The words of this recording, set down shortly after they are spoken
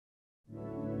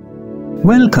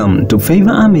Welcome to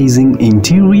Favor Amazing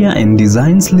Interior and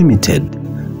Designs Limited.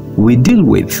 We deal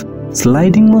with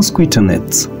sliding mosquito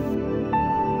nets,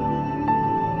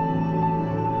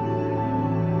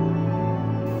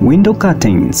 window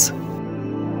curtains,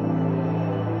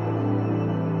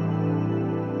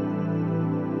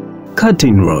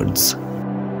 curtain rods,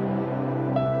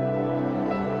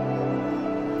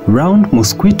 round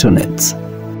mosquito nets,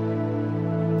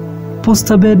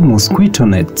 poster bed mosquito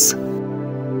nets,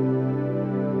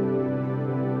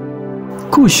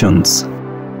 cushions,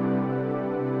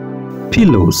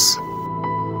 pillows,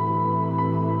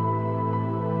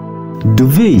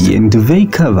 duvet and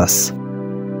duvet covers,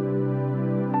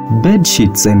 bed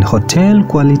sheets and hotel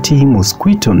quality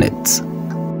mosquito nets.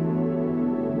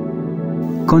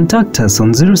 Contact us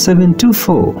on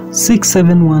 0724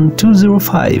 671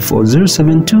 205 or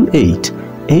 0728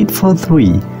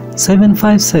 843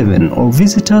 757 or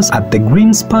visit us at the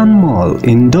Greenspan Mall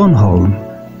in Donholm,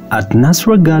 at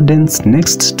Nasra Gardens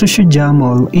next to Shujaa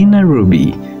Mall in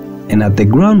Nairobi, and at the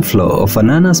ground floor of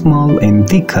Ananas Mall in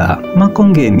Thika,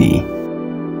 Makongeni.